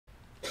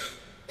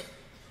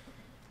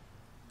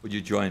Would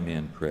you join me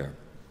in prayer?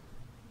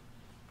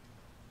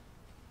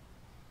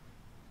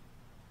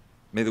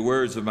 May the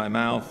words of my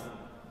mouth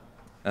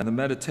and the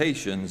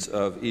meditations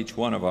of each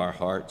one of our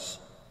hearts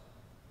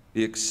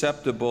be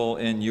acceptable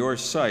in your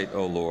sight,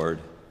 O Lord,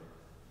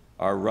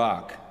 our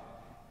rock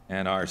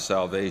and our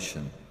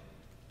salvation.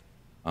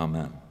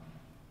 Amen.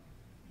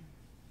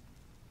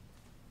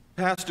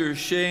 Pastor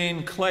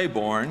Shane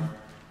Claiborne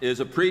is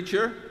a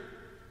preacher,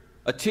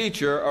 a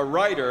teacher, a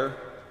writer,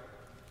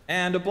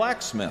 and a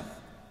blacksmith.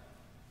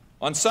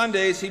 On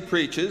Sundays he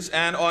preaches,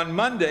 and on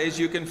Mondays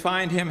you can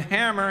find him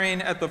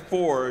hammering at the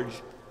forge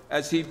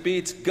as he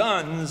beats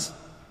guns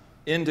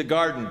into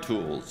garden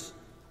tools.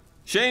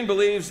 Shane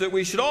believes that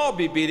we should all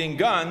be beating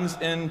guns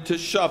into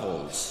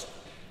shovels.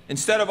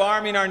 Instead of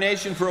arming our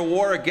nation for a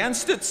war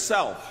against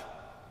itself,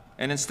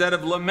 and instead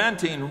of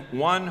lamenting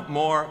one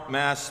more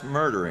mass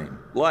murdering,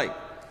 like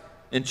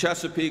in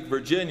Chesapeake,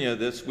 Virginia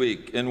this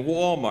week, in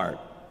Walmart,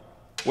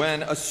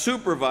 when a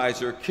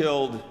supervisor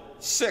killed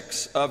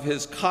 6 of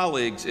his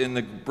colleagues in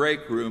the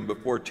break room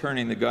before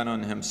turning the gun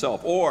on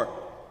himself. Or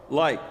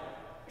like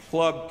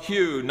Club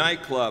Q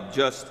nightclub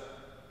just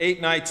 8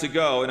 nights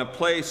ago, in a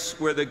place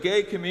where the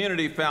gay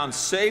community found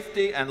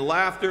safety and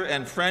laughter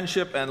and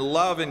friendship and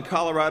love in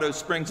Colorado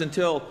Springs,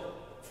 until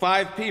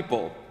 5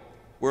 people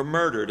were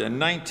murdered and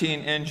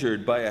 19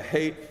 injured by a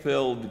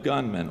hate-filled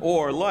gunman.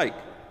 Or like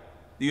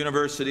the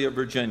University of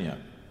Virginia,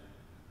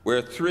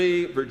 where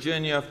 3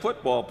 Virginia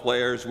football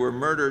players were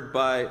murdered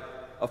by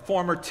a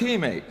former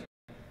teammate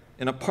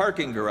in a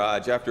parking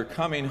garage after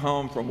coming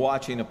home from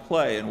watching a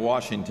play in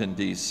Washington,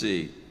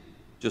 D.C.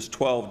 just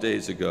 12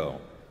 days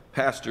ago.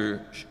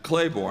 Pastor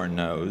Claiborne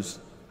knows,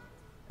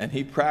 and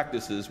he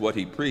practices what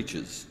he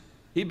preaches.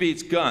 He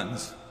beats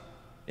guns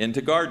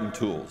into garden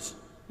tools.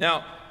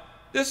 Now,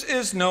 this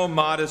is no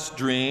modest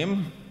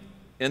dream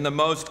in the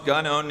most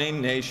gun-owning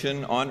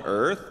nation on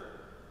earth,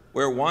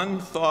 where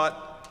one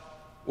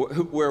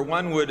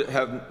would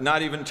have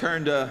not even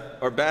turned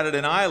or batted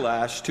an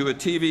eyelash to a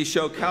TV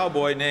show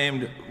cowboy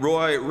named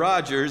Roy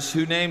Rogers,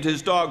 who named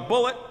his dog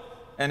Bullet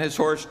and his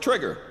horse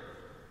Trigger.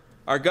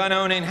 Our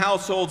gun-owning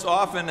households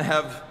often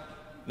have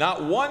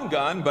not one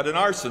gun, but an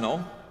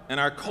arsenal, and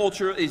our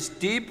culture is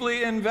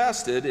deeply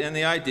invested in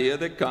the idea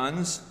that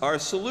guns are a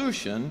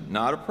solution,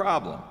 not a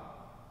problem.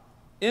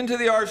 Into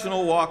the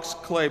arsenal walks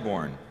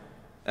Claiborne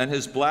and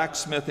his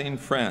blacksmithing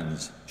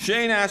friends.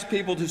 Shane asked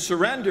people to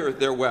surrender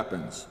their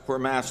weapons for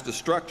mass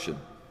destruction,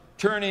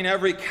 turning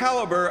every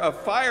caliber of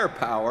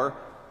firepower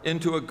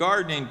into a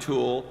gardening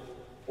tool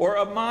or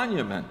a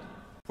monument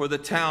for the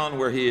town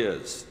where he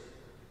is.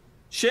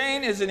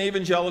 Shane is an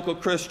evangelical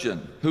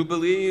Christian who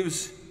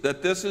believes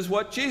that this is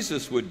what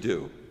Jesus would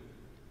do.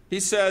 He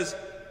says,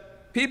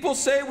 people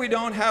say we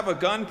don't have a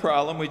gun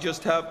problem, we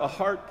just have a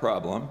heart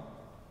problem.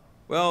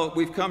 Well,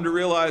 we've come to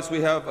realize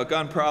we have a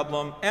gun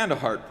problem and a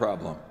heart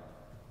problem.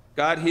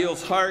 God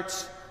heals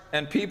hearts,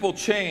 and people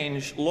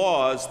change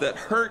laws that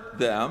hurt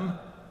them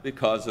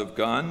because of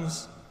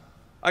guns.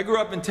 I grew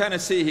up in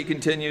Tennessee, he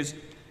continues,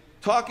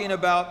 talking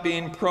about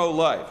being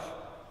pro-life.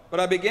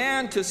 But I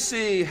began to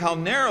see how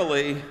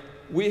narrowly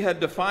we had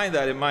defined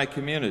that in my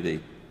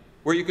community,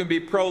 where you can be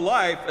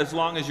pro-life as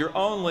long as you're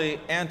only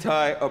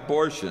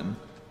anti-abortion.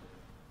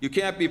 You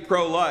can't be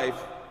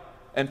pro-life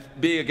and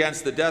be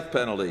against the death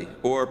penalty,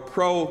 or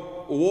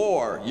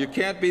pro-war. You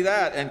can't be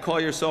that and call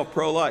yourself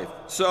pro-life.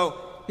 So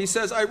he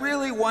says, I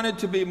really wanted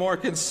to be more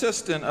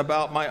consistent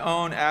about my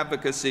own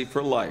advocacy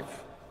for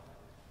life.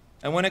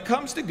 And when it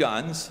comes to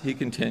guns, he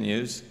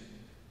continues,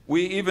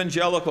 we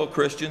evangelical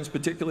Christians,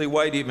 particularly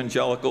white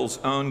evangelicals,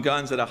 own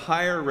guns at a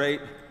higher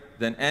rate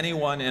than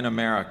anyone in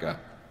America.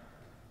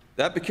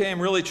 That became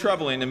really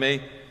troubling to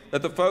me,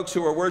 that the folks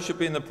who are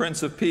worshiping the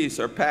Prince of Peace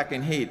are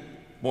packing heat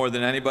more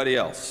than anybody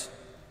else.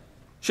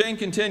 Shane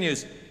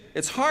continues,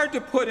 it's hard to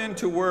put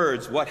into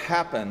words what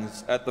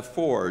happens at the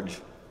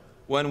forge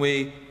when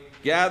we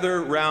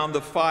gather round the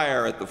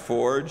fire at the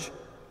forge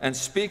and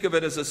speak of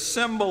it as a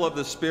symbol of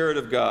the Spirit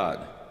of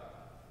God.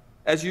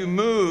 As you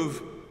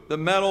move the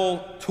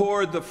metal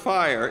toward the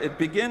fire, it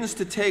begins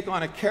to take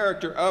on a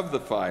character of the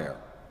fire,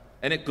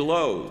 and it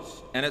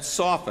glows and it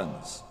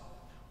softens.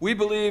 We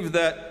believe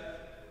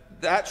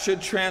that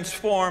should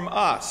transform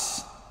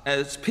us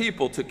as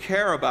people to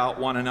care about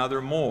one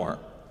another more.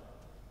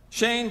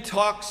 Shane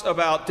talks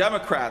about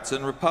Democrats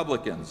and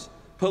Republicans,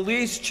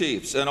 police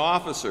chiefs and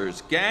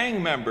officers,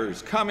 gang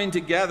members coming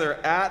together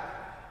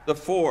at the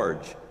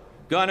forge,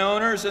 gun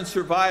owners and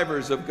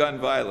survivors of gun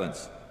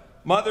violence,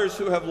 mothers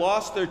who have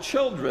lost their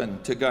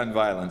children to gun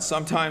violence,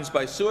 sometimes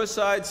by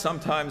suicide,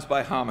 sometimes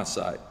by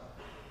homicide,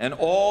 and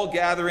all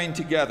gathering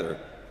together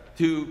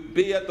to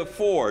be at the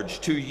forge,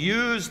 to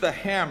use the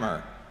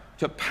hammer,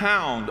 to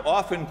pound,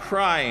 often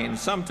crying,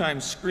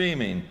 sometimes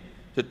screaming,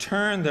 to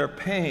turn their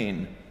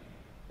pain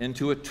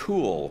into a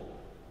tool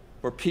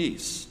for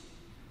peace.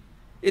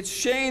 It's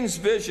Shane's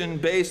vision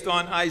based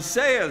on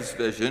Isaiah's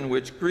vision,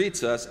 which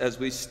greets us as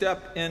we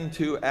step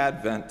into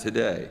Advent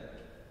today.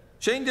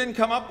 Shane didn't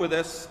come up with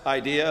this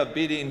idea of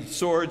beating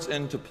swords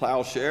into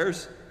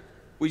plowshares.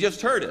 We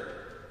just heard it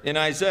in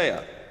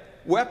Isaiah.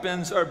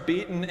 weapons are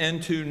beaten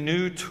into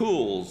new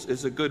tools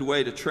is a good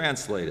way to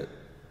translate it.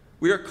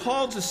 We are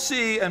called to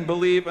see and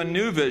believe a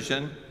new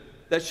vision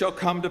that shall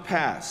come to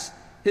pass.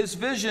 His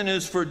vision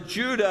is for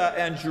Judah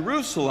and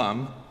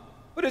Jerusalem,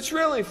 but it's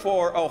really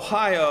for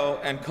Ohio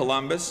and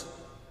Columbus.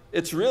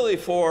 It's really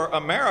for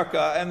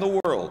America and the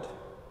world.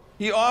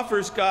 He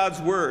offers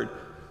God's word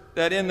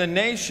that in the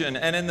nation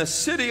and in the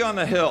city on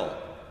the hill,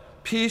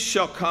 peace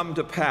shall come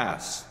to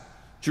pass.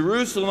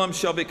 Jerusalem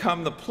shall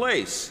become the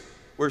place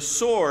where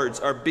swords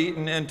are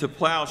beaten into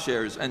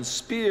plowshares and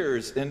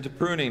spears into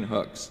pruning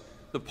hooks,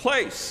 the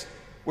place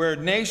where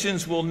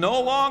nations will no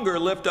longer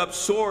lift up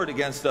sword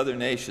against other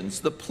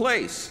nations, the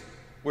place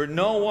where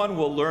no one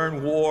will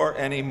learn war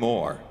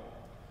anymore.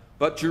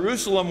 But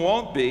Jerusalem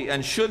won't be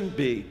and shouldn't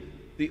be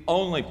the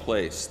only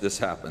place this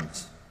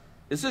happens.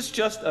 Is this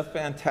just a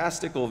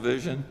fantastical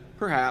vision?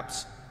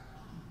 Perhaps.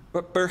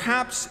 But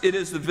perhaps it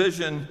is the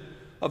vision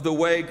of the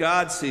way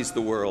God sees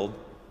the world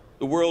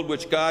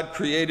which God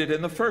created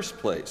in the first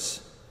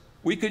place.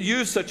 We could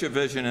use such a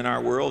vision in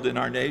our world, in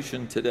our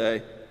nation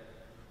today.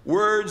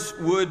 Words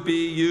would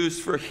be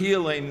used for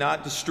healing,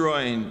 not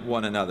destroying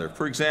one another.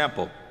 For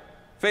example,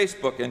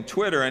 Facebook and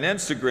Twitter and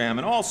Instagram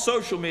and all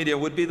social media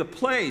would be the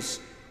place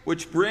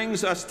which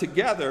brings us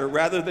together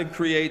rather than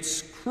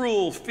creates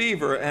cruel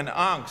fever and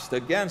angst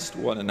against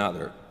one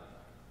another.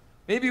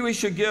 Maybe we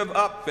should give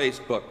up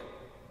Facebook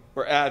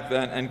for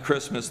Advent and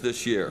Christmas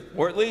this year,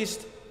 or at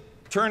least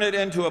turn it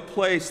into a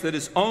place that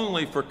is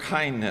only for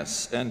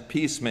kindness and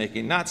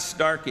peacemaking, not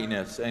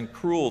snarkiness and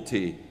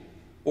cruelty,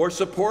 or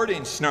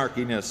supporting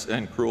snarkiness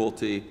and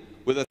cruelty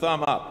with a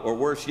thumb up, or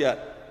worse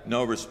yet,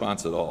 no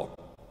response at all.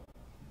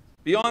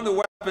 Beyond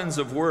the weapons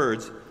of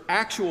words,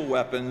 actual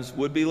weapons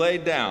would be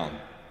laid down.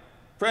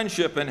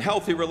 Friendship and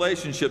healthy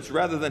relationships,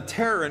 rather than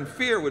terror and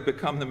fear, would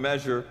become the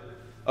measure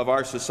of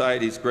our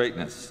society's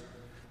greatness.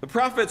 The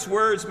prophet's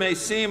words may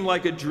seem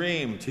like a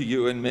dream to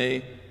you and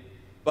me,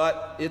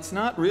 but it's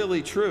not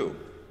really true.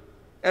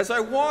 As I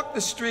walk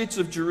the streets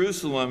of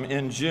Jerusalem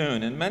in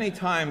June, and many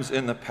times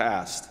in the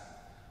past,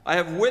 I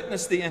have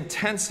witnessed the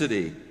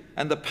intensity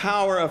and the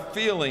power of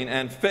feeling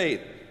and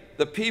faith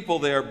the people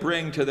there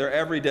bring to their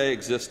everyday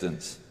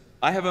existence.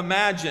 I have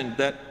imagined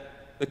that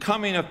the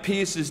coming of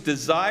peace is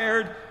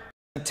desired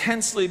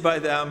intensely by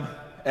them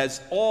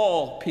as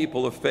all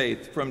people of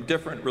faith from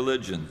different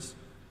religions.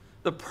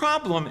 The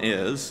problem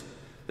is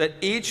that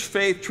each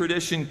faith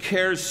tradition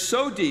cares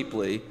so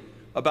deeply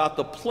about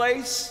the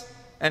place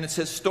and its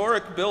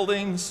historic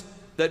buildings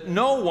that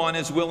no one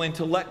is willing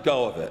to let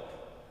go of it.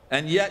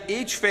 And yet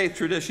each faith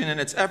tradition, in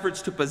its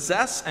efforts to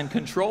possess and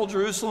control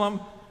Jerusalem,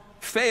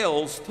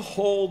 fails to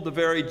hold the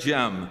very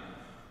gem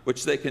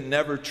which they can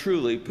never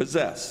truly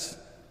possess.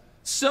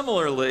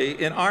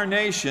 Similarly, in our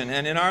nation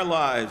and in our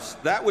lives,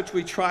 that which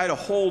we try to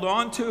hold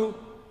on to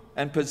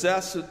and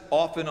possess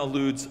often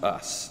eludes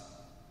us.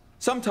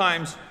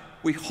 Sometimes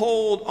we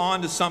hold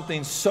on to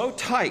something so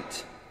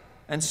tight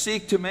and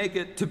seek to make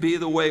it to be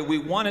the way we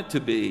want it to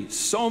be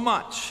so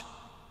much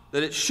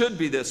that it should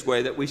be this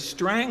way that we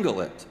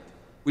strangle it,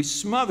 we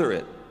smother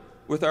it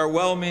with our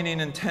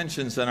well-meaning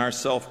intentions and our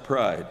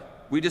self-pride.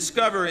 We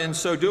discover in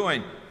so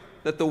doing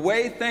that the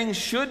way things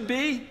should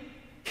be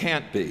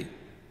can't be.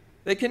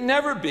 They can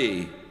never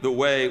be the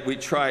way we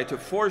try to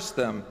force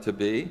them to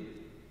be.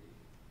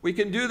 We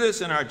can do this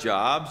in our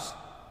jobs.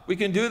 We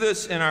can do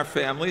this in our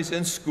families,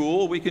 in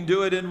school. We can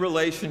do it in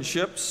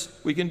relationships.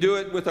 We can do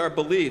it with our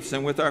beliefs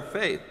and with our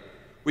faith.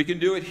 We can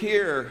do it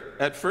here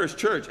at First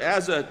Church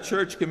as a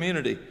church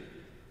community.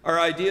 Our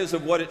ideas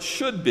of what it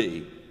should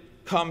be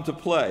come to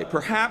play.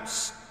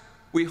 Perhaps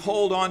we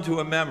hold on to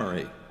a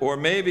memory, or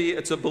maybe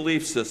it's a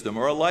belief system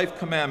or a life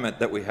commandment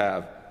that we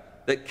have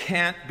that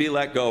can't be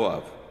let go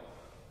of.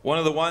 One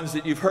of the ones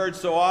that you've heard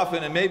so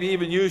often and maybe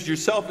even used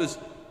yourself is,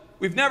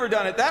 we've never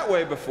done it that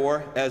way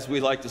before, as we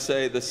like to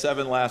say, the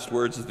 7 last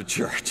words of the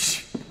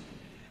church.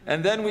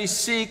 And then we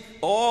seek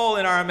all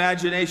in our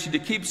imagination to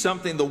keep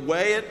something the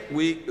way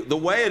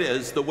it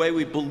is, the way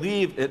we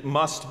believe it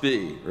must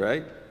be,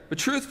 right? But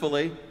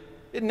truthfully,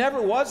 it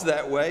never was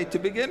that way to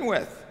begin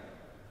with.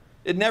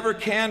 It never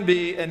can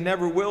be and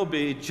never will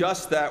be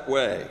just that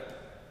way.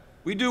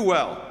 We do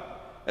well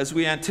as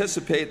we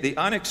anticipate the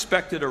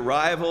unexpected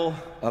arrival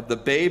of the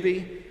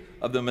baby,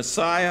 of the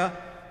Messiah,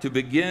 to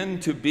begin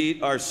to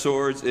beat our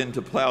swords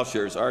into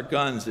plowshares, our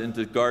guns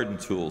into garden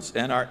tools,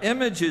 and our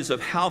images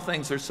of how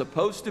things are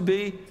supposed to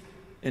be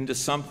into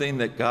something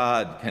that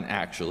God can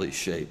actually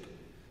shape,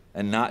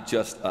 and not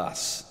just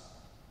us.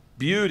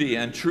 Beauty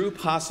and true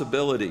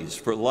possibilities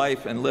for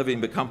life and living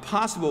become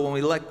possible when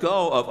we let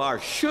go of our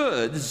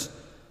shoulds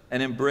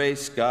and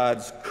embrace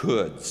God's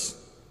coulds.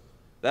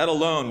 That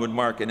alone would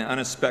mark an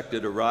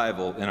unexpected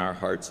arrival in our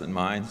hearts and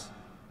minds.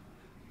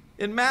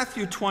 In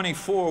Matthew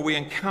 24, we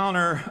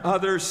encounter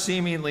other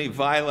seemingly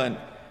violent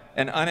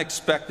and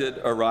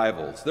unexpected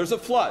arrivals. There's a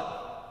flood,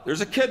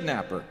 there's a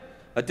kidnapper,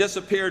 a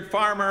disappeared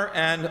farmer,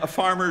 and a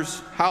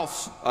farmer's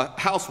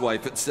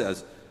housewife, it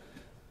says.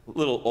 A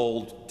little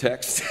old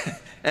text.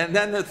 And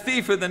then the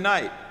thief of the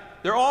night,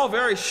 They're all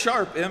very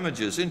sharp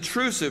images,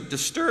 intrusive,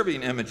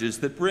 disturbing images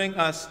that bring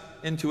us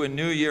into a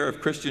new year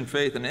of Christian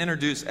faith and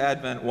introduce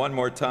Advent one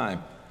more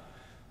time.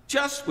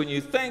 Just when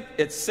you think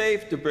it's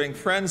safe to bring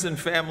friends and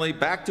family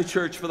back to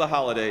church for the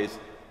holidays,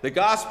 the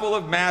Gospel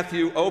of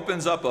Matthew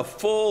opens up a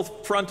full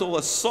frontal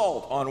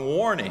assault on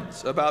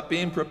warnings about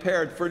being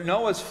prepared for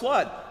Noah's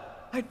flood.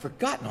 I'd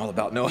forgotten all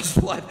about Noah's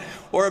flood.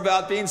 Or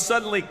about being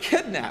suddenly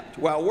kidnapped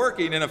while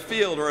working in a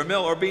field or a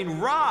mill, or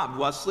being robbed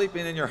while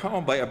sleeping in your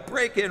home by a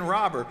break-in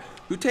robber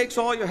who takes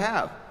all you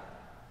have.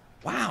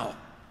 Wow,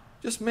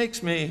 just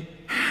makes me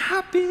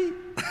happy.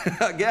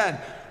 Again,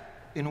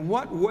 in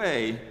what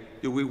way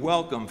do we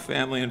welcome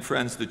family and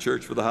friends to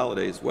church for the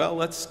holidays? Well,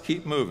 let's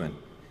keep moving.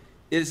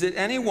 Is it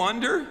any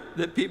wonder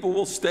that people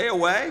will stay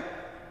away,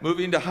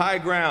 moving to high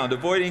ground,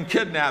 avoiding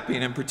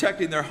kidnapping and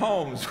protecting their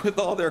homes with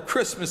all their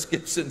Christmas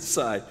gifts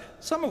inside,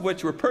 some of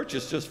which were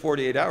purchased just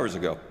 48 hours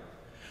ago?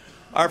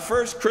 Our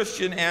first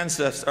Christian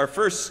ancestors, our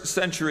first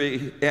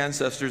century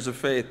ancestors of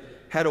faith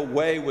had a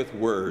way with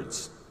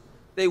words.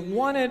 They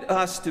wanted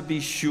us to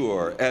be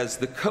sure, as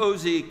the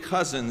cozy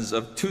cousins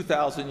of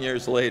 2,000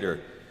 years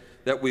later,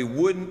 that we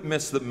wouldn't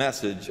miss the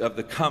message of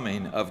the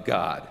coming of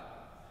God.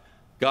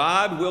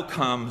 God will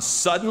come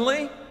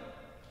suddenly.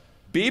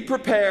 Be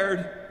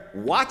prepared.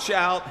 Watch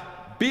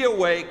out, be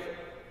awake,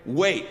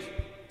 wait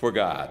for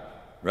God,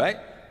 right?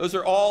 Those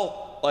are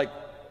all like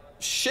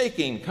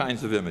shaking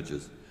kinds of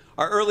images.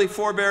 Our early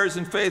forebears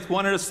in faith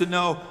wanted us to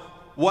know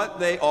what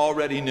they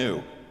already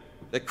knew,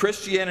 that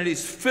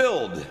Christianity's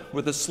filled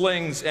with the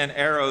slings and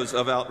arrows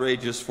of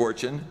outrageous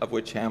fortune, of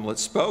which Hamlet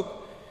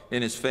spoke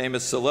in his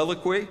famous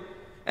soliloquy.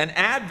 And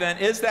Advent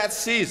is that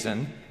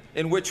season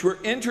in which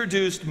we're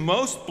introduced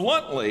most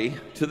bluntly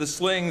to the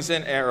slings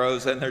and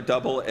arrows and their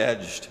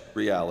double-edged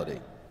reality.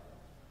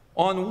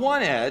 On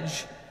one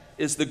edge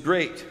is the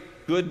great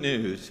good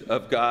news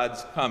of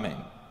God's coming.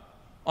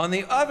 On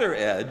the other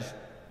edge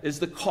is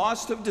the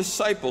cost of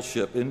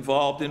discipleship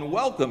involved in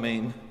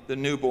welcoming the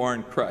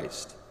newborn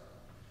Christ.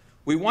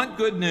 We want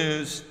good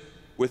news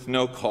with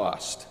no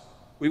cost.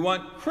 We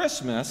want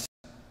Christmas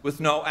with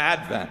no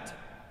Advent.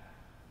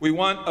 We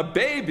want a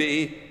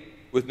baby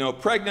with no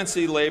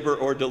pregnancy, labor,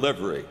 or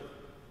delivery.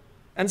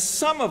 And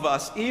some of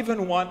us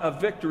even want a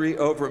victory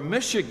over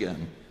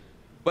Michigan,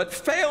 but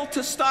fail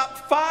to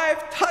stop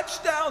 5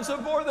 touchdowns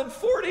of more than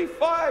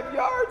 45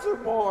 yards or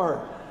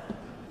more.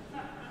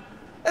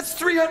 That's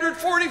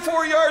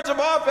 344 yards of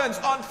offense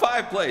on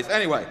 5 plays.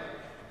 Anyway,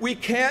 we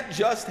can't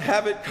just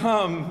have it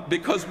come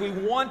because we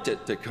want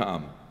it to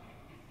come.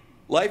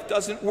 Life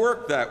doesn't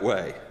work that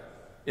way.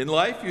 In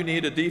life, you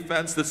need a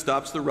defense that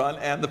stops the run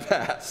and the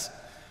pass.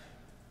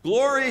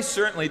 Glory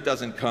certainly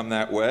doesn't come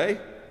that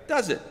way,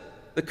 does it?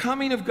 The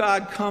coming of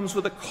God comes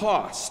with a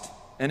cost,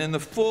 and in the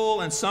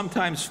full and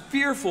sometimes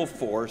fearful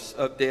force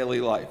of daily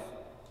life.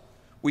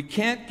 We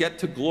can't get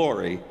to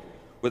glory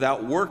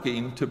without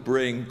working to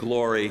bring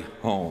glory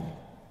home.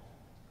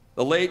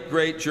 The late,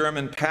 great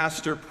German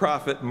pastor,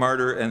 prophet,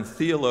 martyr, and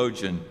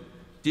theologian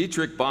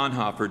Dietrich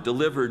Bonhoeffer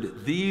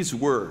delivered these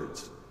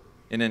words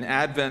in an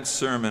Advent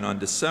sermon on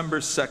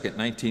December 2nd,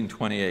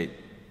 1928.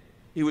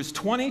 He was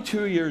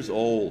 22 years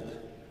old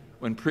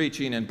when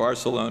preaching in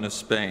Barcelona,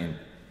 Spain.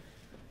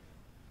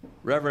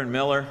 Reverend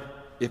Miller,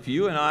 if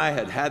you and I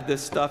had had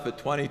this stuff at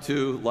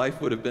 22,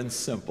 life would have been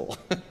simple.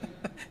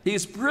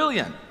 He's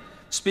brilliant.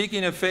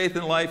 Speaking of faith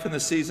and life in the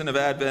season of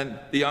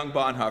Advent, the young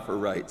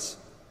Bonhoeffer writes,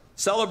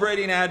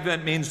 celebrating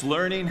Advent means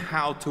learning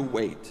how to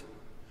wait.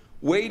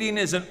 Waiting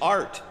is an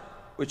art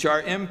which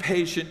our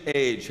impatient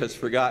age has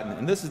forgotten.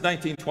 And this is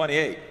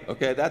 1928,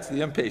 okay? That's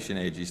the impatient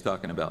age he's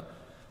talking about.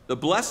 The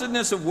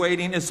blessedness of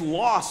waiting is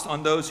lost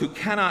on those who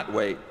cannot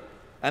wait,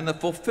 and the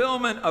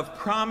fulfillment of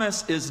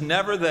promise is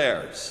never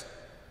theirs.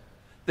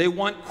 They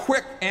want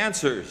quick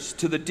answers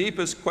to the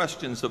deepest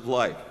questions of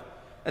life,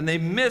 and they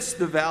miss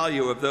the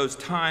value of those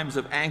times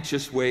of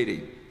anxious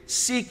waiting,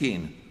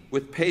 seeking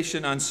with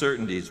patient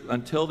uncertainties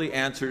until the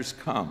answers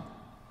come.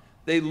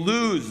 They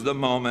lose the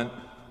moment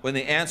when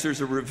the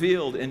answers are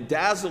revealed in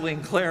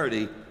dazzling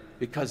clarity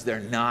because they're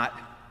not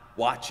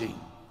watching.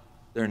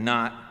 They're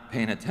not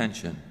paying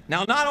attention.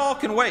 Now, not all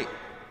can wait,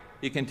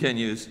 he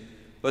continues,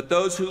 but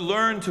those who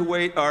learn to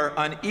wait are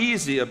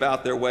uneasy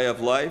about their way of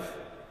life.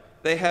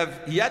 They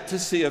have yet to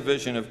see a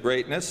vision of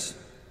greatness.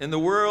 In the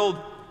world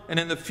and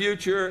in the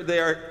future, they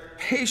are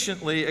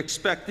patiently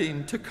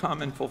expecting to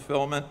come in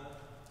fulfillment.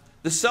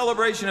 The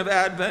celebration of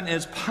Advent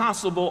is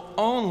possible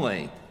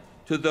only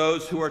to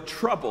those who are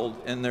troubled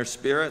in their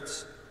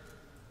spirits,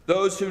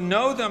 those who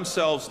know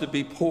themselves to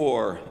be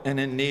poor and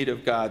in need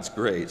of God's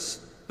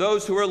grace,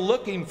 those who are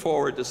looking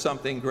forward to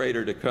something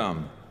greater to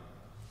come.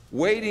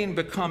 Waiting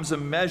becomes a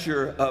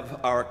measure of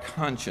our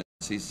conscience,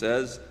 he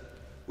says.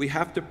 We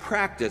have to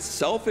practice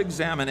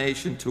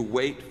self-examination to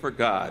wait for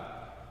God,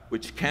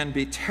 which can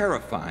be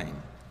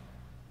terrifying.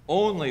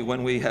 Only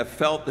when we have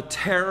felt the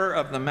terror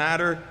of the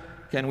matter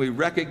can we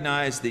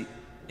recognize the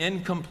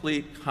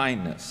incomplete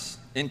kindness,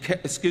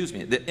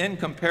 the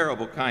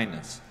incomparable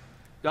kindness.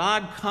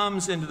 God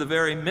comes into the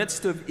very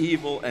midst of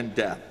evil and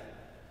death,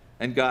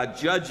 and God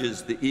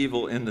judges the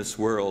evil in this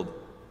world,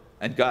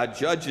 and God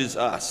judges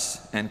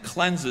us and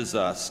cleanses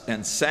us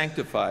and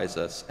sanctifies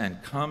us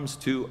and comes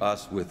to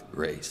us with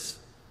grace.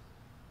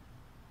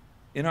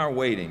 In our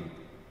waiting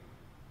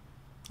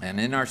and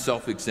in our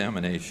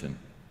self-examination,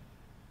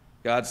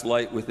 God's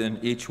light within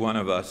each one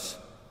of us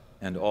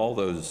and all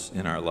those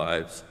in our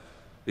lives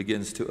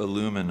begins to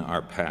illumine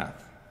our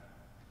path.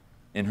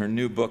 In her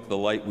new book, The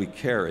Light We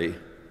Carry,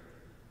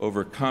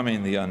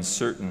 Overcoming in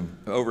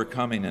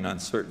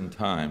Uncertain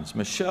Times,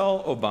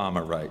 Michelle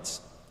Obama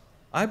writes,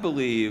 "I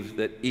believe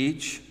that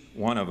each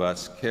one of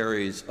us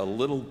carries a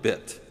little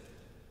bit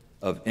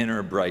of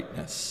inner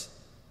brightness,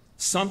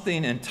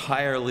 something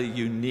entirely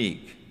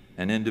unique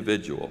and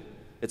individual.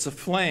 It's a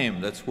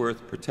flame that's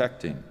worth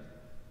protecting.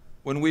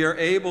 When we are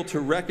able to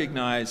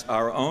recognize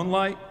our own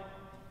light,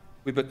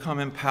 we become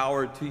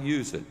empowered to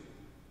use it.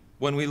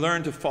 When we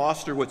learn to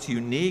foster what's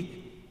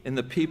unique in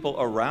the people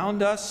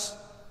around us,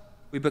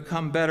 we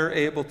become better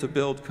able to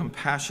build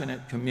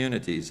compassionate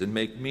communities and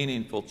make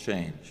meaningful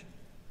change.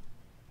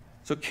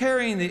 So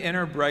carrying the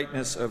inner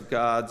brightness of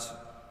God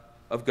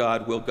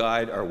will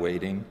guide our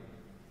waiting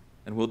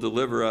and will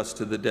deliver us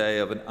to the day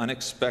of an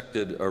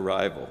unexpected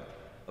arrival,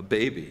 a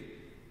baby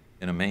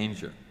in a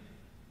manger.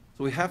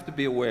 So we have to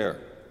be aware.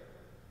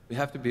 We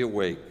have to be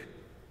awake.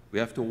 We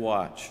have to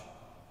watch.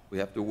 We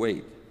have to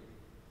wait.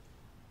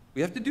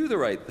 We have to do the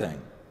right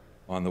thing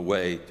on the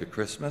way to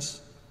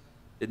Christmas.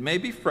 It may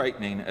be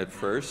frightening at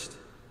first,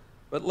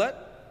 but let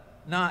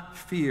not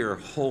fear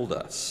hold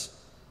us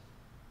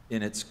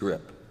in its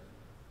grip.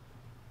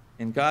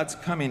 In God's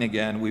coming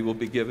again, we will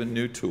be given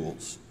new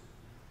tools.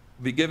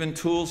 We'll be given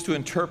tools to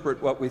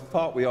interpret what we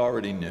thought we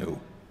already knew.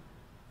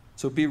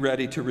 So be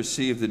ready to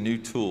receive the new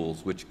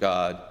tools which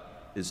God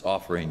is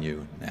offering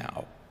you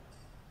now.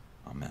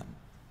 Amen.